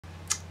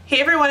Hey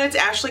everyone, it's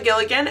Ashley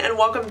Gilligan and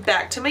welcome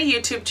back to my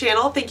YouTube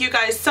channel. Thank you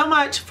guys so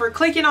much for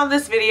clicking on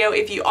this video.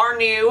 If you are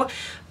new,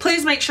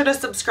 please make sure to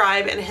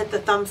subscribe and hit the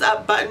thumbs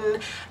up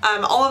button.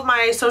 All of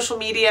my social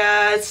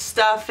media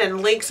stuff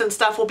and links and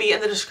stuff will be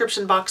in the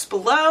description box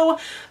below.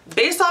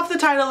 Based off the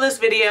title of this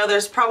video,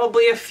 there's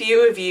probably a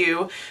few of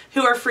you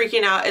who are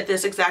freaking out at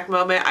this exact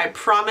moment. I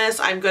promise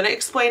I'm going to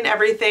explain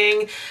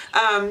everything,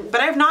 but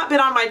I've not been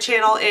on my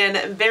channel in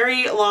a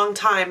very long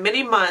time,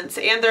 many months,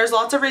 and there's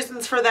lots of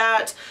reasons for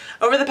that.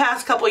 Over the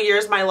past couple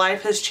years, my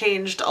life has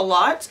changed a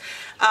lot.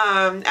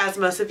 As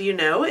most of you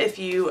know, if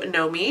you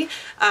know me,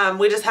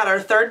 we just had our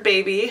third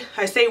baby.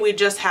 I say we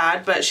just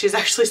had, but she's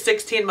actually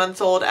 16 months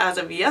old as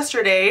of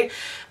yesterday.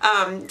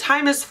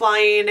 Time is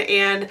flying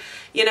and,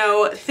 you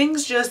know,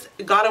 things just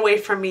got away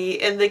from me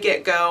in the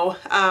get-go.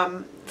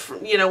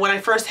 You know, when I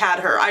first had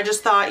her, I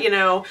just thought, you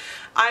know,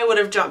 I would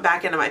have jumped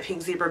back into my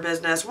Pink Zebra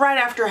business right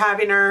after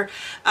having her.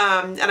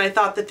 And I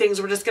thought that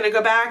things were just going to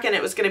go back and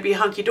it was going to be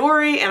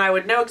hunky-dory and I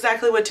would know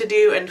exactly what to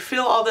do and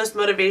feel all this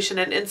motivation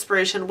and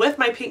inspiration with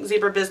my Pink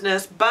Zebra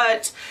business.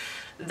 But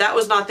that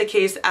was not the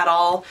case at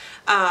all.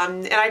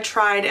 And I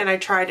tried and I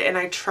tried and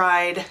I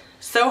tried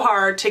so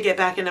hard to get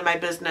back into my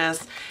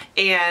business,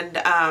 and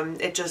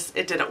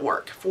it didn't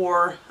work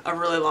for a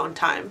really long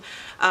time.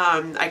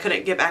 I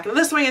couldn't get back into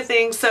the swing of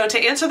things. So to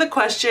answer the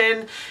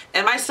question,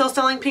 am I still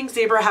selling Pink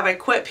Zebra? Have I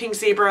quit Pink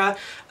Zebra?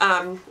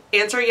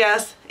 Answer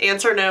yes,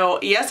 answer no.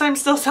 Yes, I'm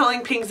still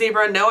selling Pink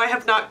Zebra. No, I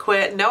have not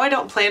quit. No, I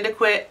don't plan to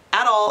quit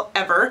at all,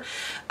 ever.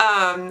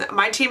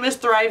 My team is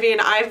thriving.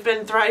 I've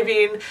been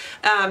thriving.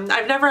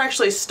 I've never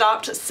actually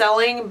stopped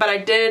selling, but I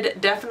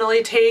did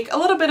definitely take a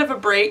little bit of a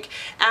break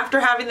after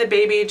having the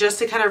baby just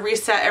to kind of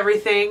reset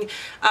everything.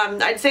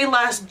 I'd say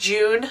last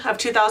June of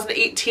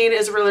 2018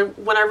 is really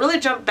when I really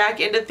jumped back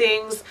into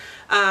things.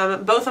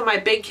 Both of my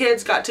big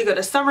kids got to go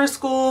to summer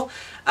school.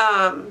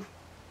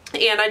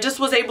 And I just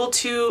was able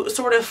to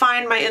sort of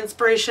find my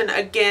inspiration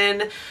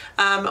again,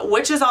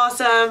 which is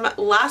awesome.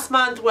 Last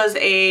month was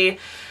a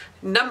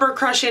number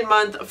crushing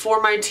month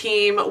for my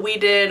team. We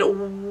did,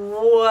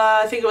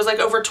 I think it was like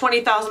over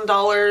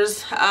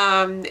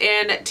 $20,000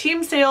 in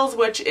team sales,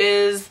 which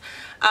is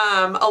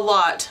a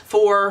lot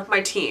for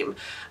my team.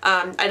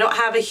 I don't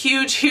have a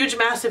huge,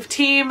 massive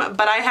team,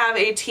 but I have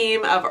a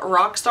team of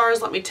rock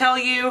stars, let me tell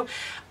you.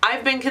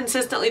 I've been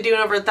consistently doing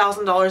over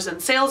 $1,000 in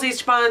sales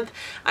each month.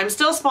 I'm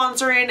still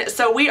sponsoring,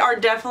 so we are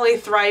definitely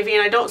thriving.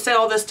 I don't say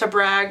all this to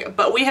brag,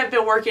 but we have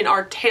been working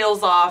our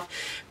tails off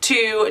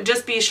to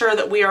just be sure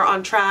that we are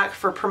on track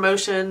for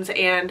promotions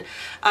and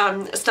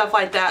stuff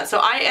like that. So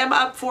I am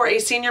up for a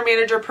senior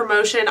manager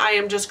promotion. I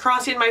am just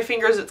crossing my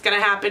fingers it's going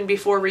to happen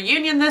before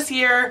reunion this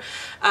year,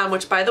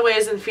 which by the way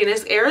is in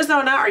Phoenix,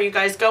 Arizona. Are you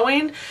guys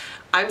going?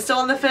 I'm still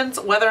on the fence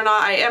whether or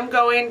not I am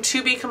going,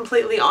 to be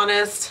completely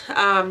honest.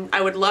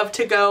 I would love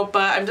to go,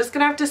 but I'm just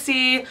gonna have to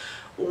see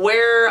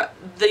where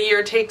the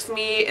year takes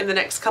me in the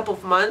next couple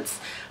of months.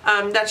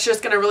 That's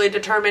just gonna really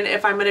determine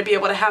if I'm gonna be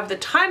able to have the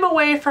time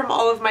away from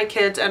all of my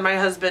kids and my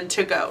husband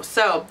to go.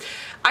 So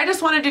I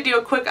just wanted to do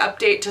a quick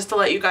update just to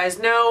let you guys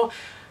know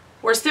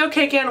we're still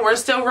kicking, we're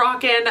still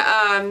rocking.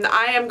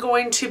 I am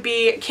going to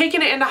be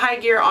kicking it into high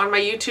gear on my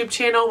YouTube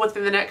channel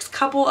within the next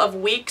couple of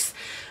weeks.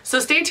 So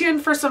stay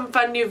tuned for some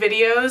fun new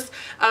videos.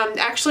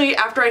 Actually,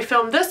 after I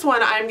film this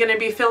one, I'm going to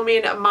be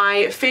filming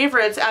my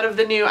favorites out of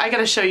the new, I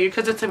gotta show you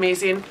because it's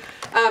amazing,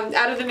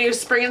 out of the new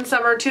Spring and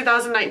Summer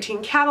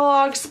 2019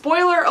 catalog.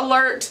 Spoiler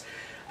alert,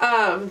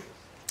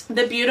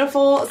 the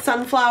beautiful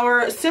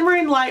Sunflower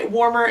Simmering Light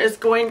Warmer is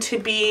going to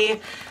be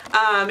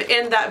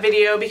in that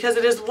video because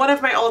it is one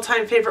of my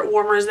all-time favorite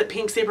warmers that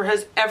Pink Zebra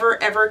has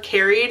ever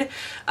carried.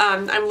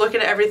 I'm looking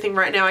at everything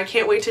right now. I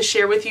can't wait to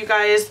share with you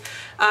guys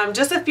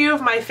just a few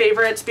of my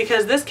favorites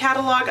because this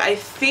catalog, I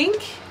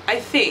think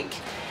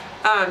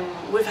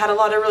we've had a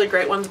lot of really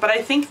great ones, but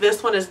I think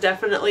this one is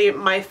definitely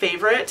my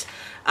favorite.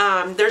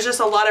 There's just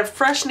a lot of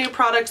fresh new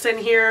products in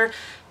here.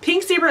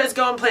 Pink Zebra is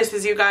going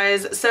places, you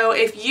guys. So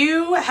if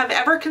you have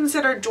ever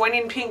considered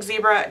joining Pink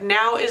Zebra,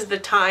 now is the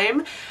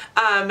time.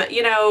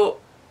 You know,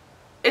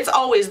 it's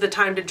always the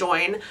time to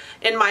join,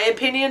 in my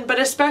opinion, but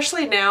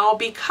especially now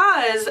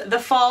because the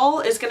fall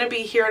is going to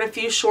be here in a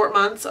few short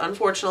months,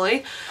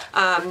 unfortunately.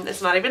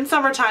 It's not even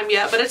summertime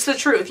yet, but it's the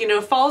truth. You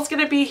know, fall is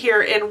going to be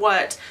here in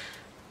what,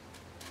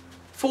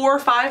 4 or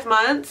 5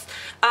 months,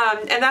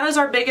 and that is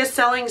our biggest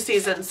selling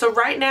season. So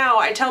right now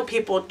I tell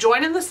people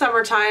join in the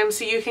summertime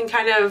so you can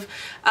kind of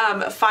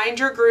find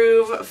your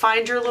groove,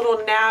 find your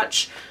little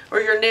niche or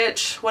your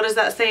niche, what is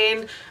that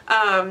saying?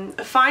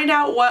 Find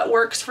out what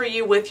works for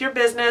you with your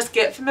business,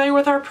 get familiar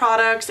with our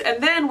products,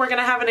 and then we're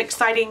gonna have an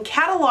exciting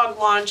catalog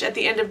launch at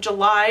the end of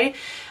July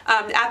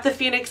at the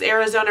Phoenix,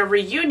 Arizona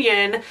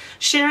reunion,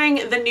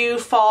 sharing the new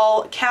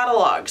fall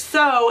catalog.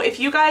 So if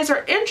you guys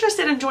are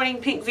interested in joining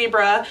Pink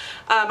Zebra,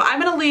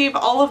 I'm gonna leave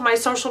all of my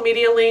social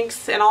media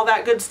links and all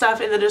that good stuff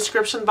in the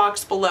description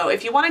box below.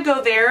 If you wanna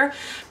go there,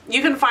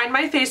 you can find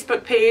my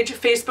Facebook page,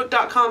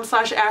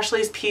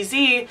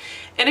 facebook.com/Ashley'sPZ,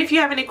 and if you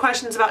have any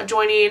questions about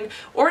joining,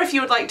 or if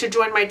you would like to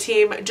join my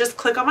team, just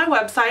click on my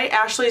website,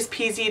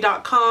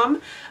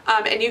 ashleys.pz.com.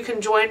 and you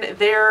can join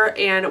there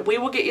and we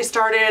will get you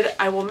started.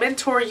 I will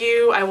mentor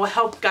you. I will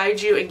help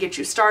guide you and get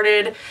you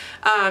started.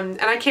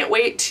 And I can't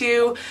wait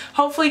to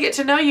hopefully get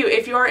to know you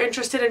if you are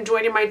interested in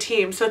joining my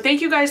team. So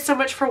thank you guys so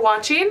much for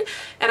watching,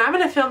 and I'm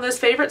going to film this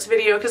favorites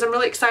video because I'm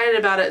really excited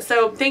about it.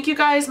 So thank you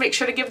guys. Make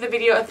sure to give the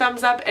video a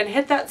thumbs up and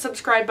hit that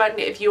subscribe button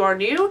if you are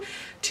new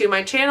to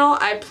my channel.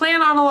 I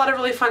plan on a lot of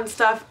really fun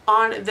stuff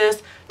on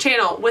this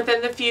channel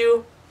within the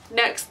few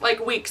next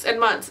weeks and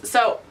months.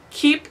 So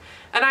keep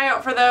an eye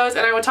out for those,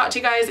 and I will talk to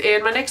you guys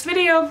in my next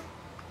video.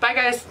 Bye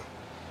guys.